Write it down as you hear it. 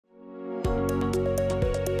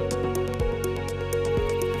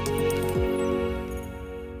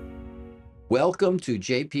Welcome to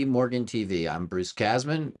JP Morgan TV. I'm Bruce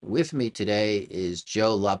Kasman. With me today is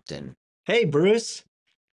Joe Lupton. Hey, Bruce.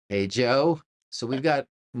 Hey, Joe. So we've got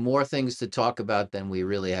more things to talk about than we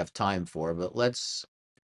really have time for, but let's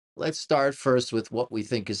start first with what we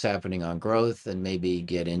think is happening on growth and maybe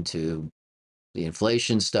get into the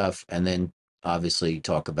inflation stuff and then obviously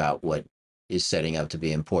talk about what is setting up to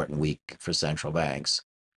be an important week for central banks.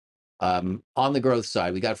 On the growth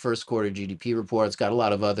side, we got first quarter GDP reports, got a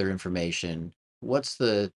lot of other information. What's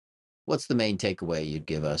the what's the main takeaway you'd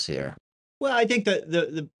give us here? Well, I think that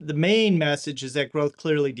the main message is that growth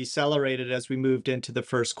clearly decelerated as we moved into the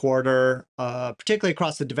first quarter, particularly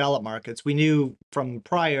across the developed markets. We knew from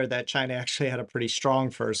prior that China actually had a pretty strong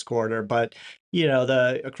first quarter, but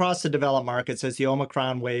the across the developed markets, as the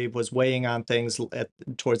Omicron wave was weighing on things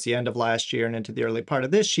towards the end of last year and into the early part of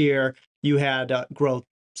this year, you had growth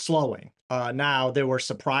slowing. Now there were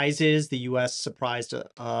surprises. The U.S. surprised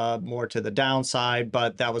more to the downside,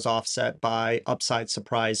 but that was offset by upside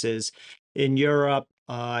surprises in Europe.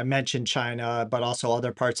 I mentioned China, but also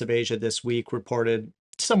other parts of Asia this week reported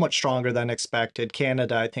somewhat stronger than expected.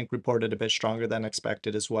 Canada, I think, reported a bit stronger than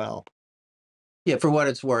expected as well. Yeah, for what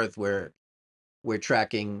it's worth, we're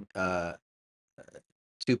tracking 2%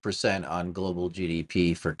 on global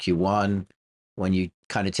GDP for Q1. When you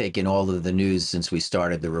kind of take in all of the news since we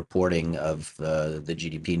started the reporting of the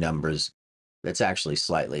GDP numbers, that's actually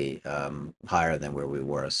slightly higher than where we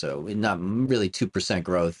were. So not really 2%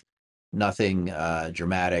 growth, nothing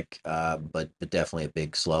dramatic, but definitely a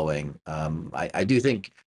big slowing. I do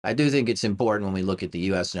think it's important when we look at the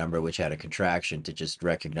U.S. number, which had a contraction, to just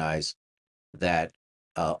recognize that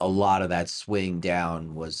a lot of that swing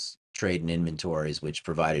down was trade and inventories, which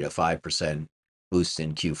provided a 5% boost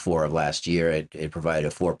in Q4 of last year. It provided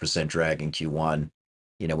a 4% drag in Q1.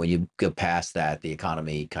 When you go past that, the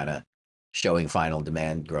economy kind of showing final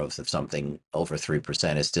demand growth of something over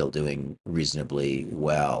 3% is still doing reasonably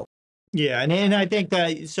well. Yeah, and I think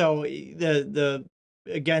that so the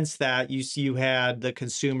against that you had the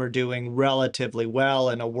consumer doing relatively well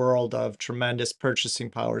in a world of tremendous purchasing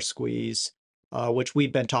power squeeze, which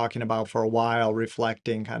we've been talking about for a while,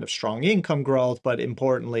 reflecting kind of strong income growth, but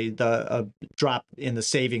importantly the drop in the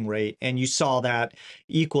saving rate, and you saw that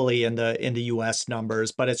equally in the U.S.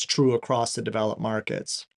 numbers, but it's true across the developed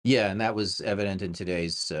markets. Yeah, and that was evident in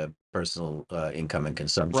today's personal income and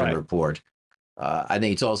consumption Right. report. I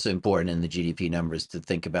think it's also important in the GDP numbers to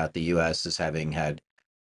think about the U.S. as having had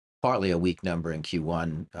partly a weak number in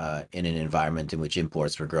Q1 in an environment in which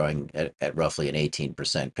imports were growing at roughly an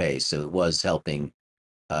 18% pace. So it was helping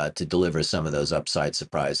to deliver some of those upside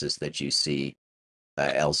surprises that you see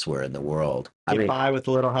elsewhere in the world. I Get mean, by with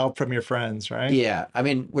a little help from your friends, right? yeah, I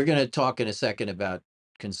mean, we're going to talk in a second about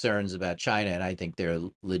concerns about China, and I think they're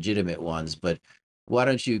legitimate ones. But why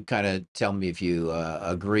don't you kind of tell me if you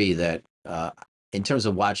agree that in terms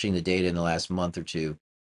of watching the data in the last month or two,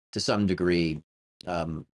 to some degree,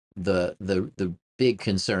 um, the big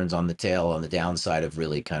concerns on the tail on the downside have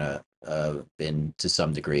really kind of been to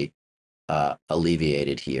some degree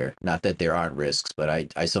alleviated here. Not that there aren't risks, but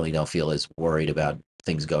I certainly don't feel as worried about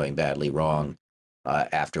things going badly wrong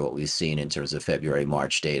after what we've seen in terms of February,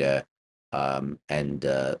 March data, and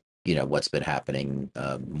what's been happening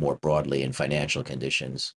more broadly in financial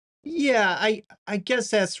conditions. Yeah, I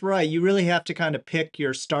guess that's right. You really have to kind of pick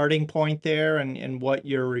your starting point there and what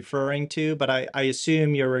you're referring to. But I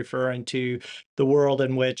assume you're referring to the world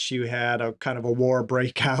in which you had a kind of a war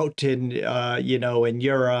breakout in in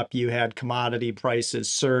Europe. You had commodity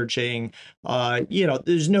prices surging.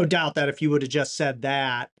 There's no doubt that if you would have just said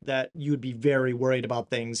that you'd be very worried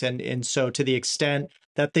about things. And so to the extent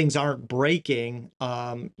that things aren't breaking,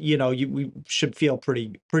 we should feel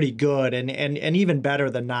pretty good, and even better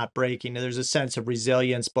than not breaking. There's a sense of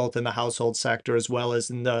resilience both in the household sector as well as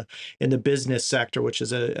in the business sector, which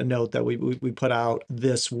is a note that we put out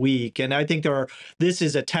this week. And I think this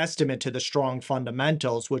is a testament to the strong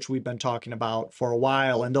fundamentals which we've been talking about for a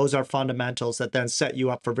while, and those are fundamentals that then set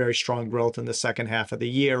you up for very strong growth in the second half of the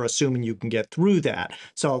year, assuming you can get through that.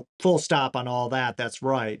 So full stop on all that. That's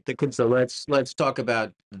right. So let's talk about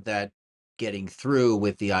that getting through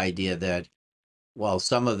with the idea that while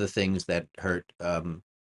some of the things that hurt the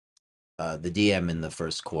DM in the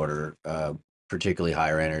first quarter, particularly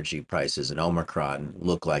higher energy prices and Omicron,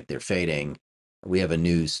 look like they're fading. We have a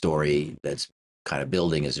news story that's kind of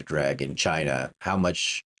building as a drag in China. How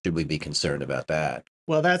much should we be concerned about that?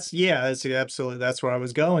 Well, that's absolutely that's where I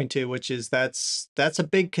was going to, which is that's a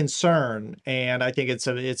big concern, and I think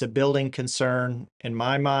it's a building concern in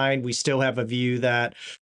my mind. We still have a view that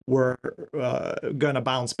we're going to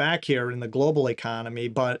bounce back here in the global economy,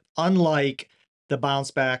 but unlike the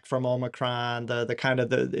bounce back from Omicron, the kind of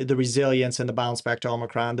the resilience and the bounce back to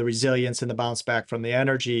Omicron, the resilience and the bounce back from the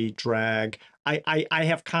energy drag. I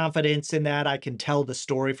have confidence in that. I can tell the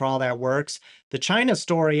story for how that works. The China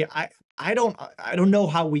story, I don't know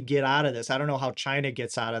how we get out of this. I don't know how China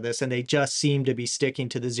gets out of this, and they just seem to be sticking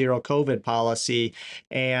to the zero COVID policy.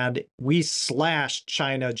 And we slashed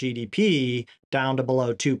China GDP down to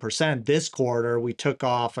below 2% this quarter. We took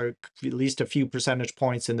off at least a few percentage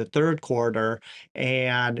points in the third quarter.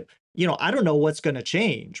 And, I don't know what's going to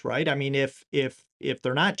change, right? I mean, if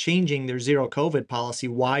they're not changing their zero COVID policy,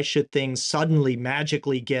 why should things suddenly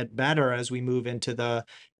magically get better as we move into the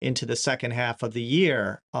second half of the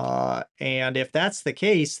year? And if that's the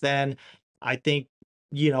case, then I think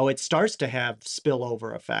it starts to have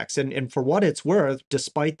spillover effects. And for what it's worth,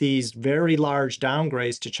 despite these very large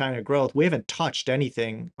downgrades to China growth, we haven't touched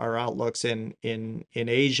anything. Our outlooks in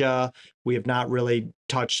Asia, we have not really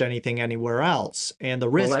touched anything anywhere else. And the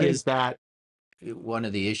Well, risk I think is that one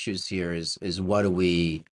of the issues here is what do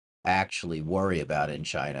we actually worry about in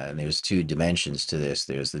China? And there's two dimensions to this.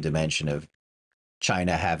 There's the dimension of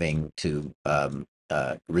China having to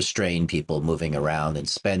restrain people moving around and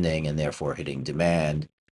spending, and therefore hitting demand.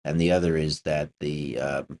 And the other is that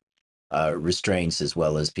the restraints, as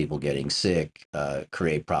well as people getting sick,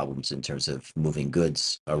 create problems in terms of moving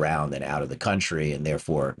goods around and out of the country, and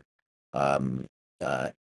therefore um, uh,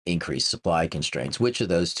 increase supply constraints. Which of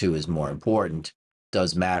those two is more important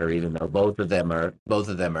does matter, even though both of them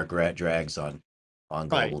are drags on right.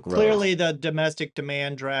 global growth. Clearly, the domestic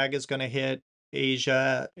demand drag is going to hit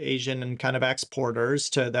Asian and kind of exporters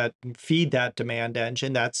to that feed that demand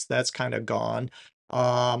engine. That's kind of gone.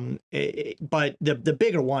 But the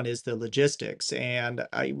bigger one is the logistics, and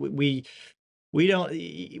we don't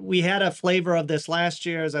we had a flavor of this last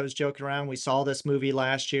year. As I was joking around, we saw this movie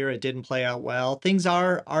last year. It didn't play out well. Things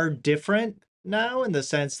are different now in the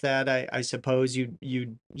sense that I suppose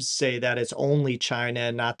you say that it's only China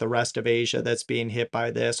and not the rest of Asia that's being hit by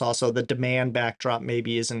this. Also, the demand backdrop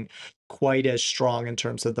maybe isn't quite as strong in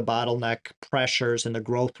terms of the bottleneck pressures and the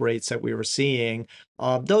growth rates that we were seeing.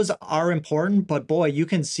 Those are important, but boy, you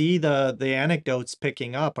can see the anecdotes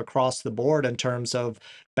picking up across the board in terms of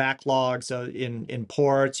backlogs in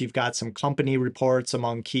ports. You've got some company reports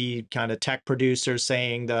among key kind of tech producers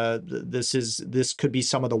saying this could be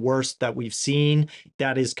some of the worst that we've seen.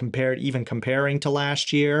 That is comparing to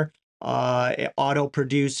last year. Auto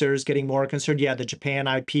producers getting more concerned. Yeah, the Japan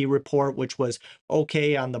IP report, which was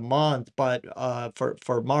okay on the month, but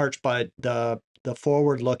for March, but the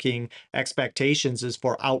forward-looking expectations is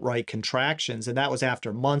for outright contractions, and that was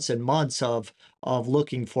after months and months of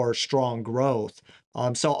looking for strong growth.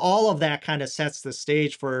 So all of that kind of sets the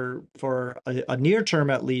stage for a near term,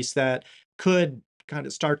 at least, that could kind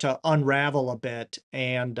of start to unravel a bit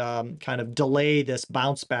and kind of delay this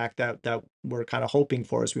bounce back that we're kind of hoping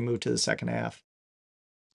for as we move to the second half.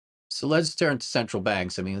 So let's turn to central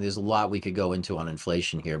banks. I mean, there's a lot we could go into on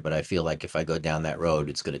inflation here, but I feel like if I go down that road,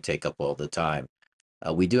 it's going to take up all the time.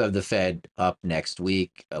 We do have the Fed up next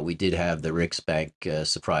week. We did have the Riksbank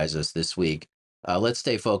surprise us this week. Let's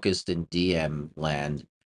stay focused in DM land.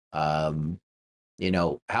 Um,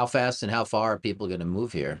 how fast and how far are people going to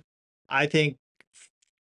move here? I think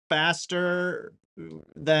faster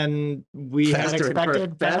than we had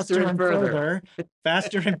expected, Faster faster and and further. further,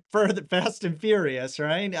 faster and further, fast and furious,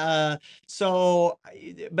 right?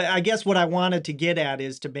 But I guess what I wanted to get at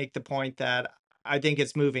is to make the point that I think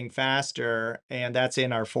it's moving faster, and that's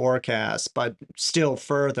in our forecast, but still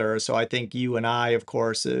further. So I think you and I, of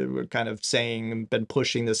course, were kind of saying, been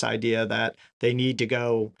pushing this idea that they need to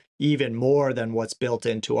go even more than what's built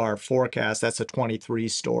into our forecast. That's a 23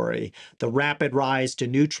 story. The rapid rise to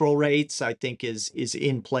neutral rates, I think, is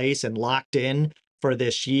in place and locked in for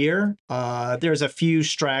this year. There's a few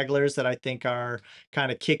stragglers that I think are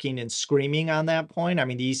kind of kicking and screaming on that point. I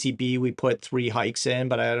mean, the ECB, we put 3 hikes in,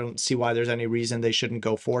 but I don't see why there's any reason they shouldn't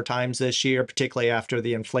go 4 times this year, particularly after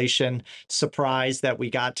the inflation surprise that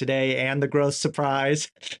we got today and the growth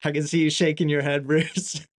surprise. I can see you shaking your head,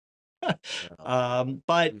 Bruce. Well,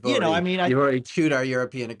 But I mean, you've already chewed our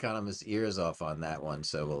European economists' ears off on that one,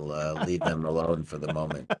 so we'll leave them alone for the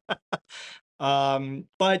moment.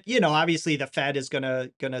 But obviously the Fed is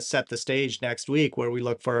gonna set the stage next week, where we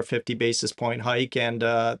look for a 50 basis point hike and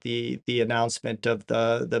the announcement of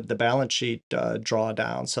the balance sheet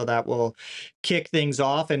drawdown. So that will kick things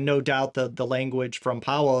off, and no doubt the language from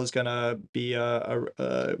Powell is gonna be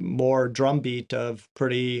a more drumbeat of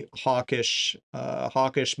pretty hawkish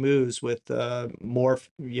moves with more,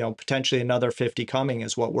 potentially another 50 coming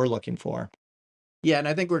is what we're looking for. Yeah, and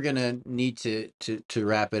I think we're going to need to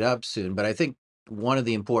wrap it up soon. But I think one of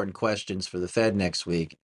the important questions for the Fed next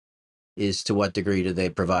week is to what degree do they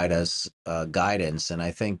provide us guidance? And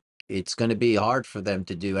I think it's going to be hard for them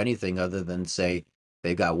to do anything other than say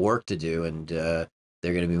they've got work to do and they're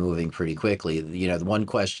going to be moving pretty quickly. The one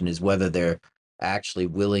question is whether they're actually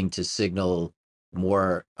willing to signal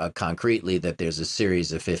more concretely that there's a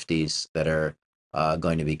series of 50s that are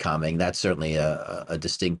going to be coming. That's certainly a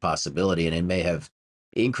distinct possibility, and it may have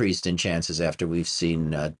increased in chances after we've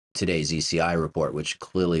seen today's ECI report, which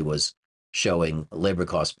clearly was showing labor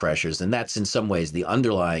cost pressures, and that's in some ways the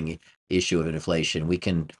underlying issue of inflation. We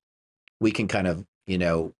can kind of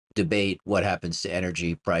debate what happens to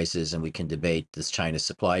energy prices, and we can debate this China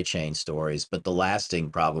supply chain stories, but the lasting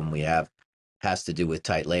problem we have has to do with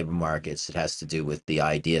tight labor markets. It has to do with the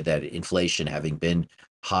idea that inflation, having been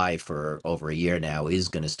high for over a year now, is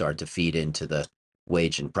going to start to feed into the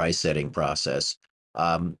wage and price setting process.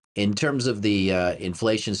 In terms of the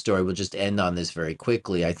inflation story, we'll just end on this very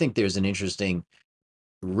quickly. I think there's an interesting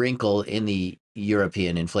wrinkle in the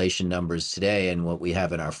European inflation numbers today and what we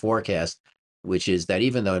have in our forecast, which is that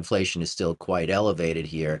even though inflation is still quite elevated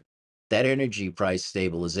here, that energy price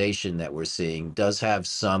stabilization that we're seeing does have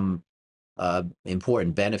some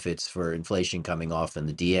important benefits for inflation coming off in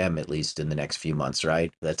the DM, at least in the next few months,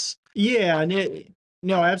 right? That's Yeah, and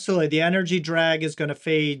no, absolutely. The energy drag is going to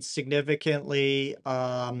fade significantly.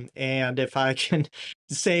 And if I can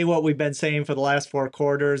say what we've been saying for the last 4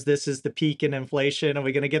 quarters, this is the peak in inflation, and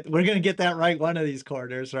we're gonna get that right one of these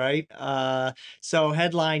quarters, right? So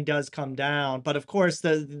headline does come down, but of course,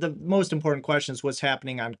 the most important question is what's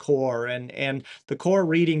happening on core, and the core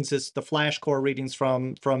readings is the flash core readings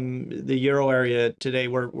from the euro area today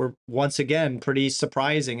were once again pretty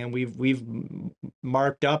surprising, and we've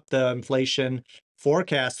marked up the inflation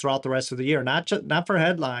forecast throughout the rest of the year. Not for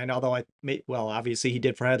headline, although well, obviously he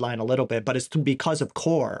did for headline a little bit, but it's because of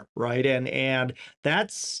core, right? And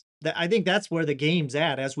I think that's where the game's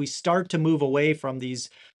at as we start to move away from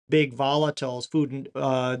these big volatiles, food and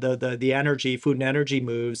the energy, food and energy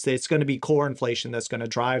moves. It's going to be core inflation that's going to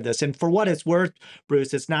drive this. And for what it's worth,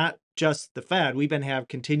 Bruce, it's not just the Fed. We've been have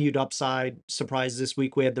continued upside surprises this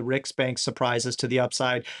week. We had the Riksbank surprises to the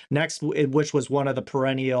upside next, which was one of the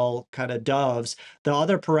perennial kind of doves. The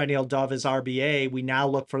other perennial dove is RBA. We now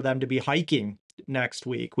look for them to be hiking next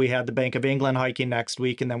week. We have the Bank of England hiking next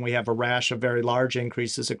week, and then we have a rash of very large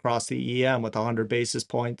increases across the EM with 100 basis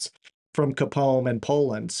points from Capone and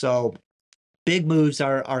Poland. So big moves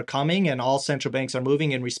are coming, and all central banks are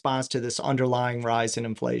moving in response to this underlying rise in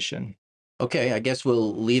inflation. okay. I guess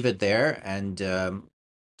we'll leave it there and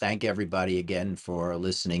thank everybody again for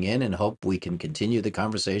listening in and hope we can continue the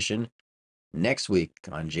conversation next week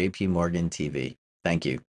on JP Morgan TV. Thank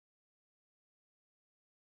you.